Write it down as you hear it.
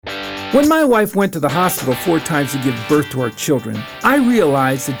When my wife went to the hospital 4 times to give birth to our children, I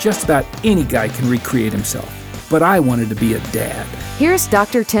realized that just about any guy can recreate himself. But I wanted to be a dad. Here's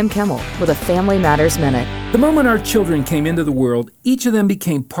Dr. Tim Kimmel with a Family Matters Minute. The moment our children came into the world, each of them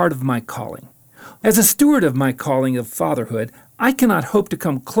became part of my calling. As a steward of my calling of fatherhood, I cannot hope to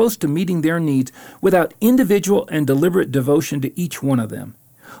come close to meeting their needs without individual and deliberate devotion to each one of them.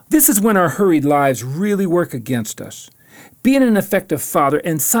 This is when our hurried lives really work against us. Being an effective father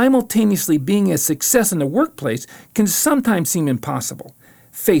and simultaneously being a success in the workplace can sometimes seem impossible.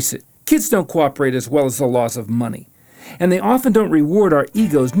 Face it, kids don't cooperate as well as the laws of money, and they often don't reward our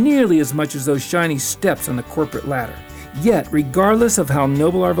egos nearly as much as those shiny steps on the corporate ladder. Yet, regardless of how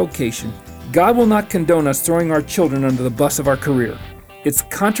noble our vocation, God will not condone us throwing our children under the bus of our career. It's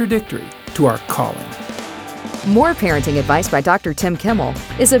contradictory to our calling. More parenting advice by Dr. Tim Kimmel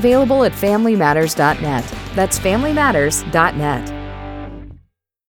is available at FamilyMatters.net. That's FamilyMatters.net.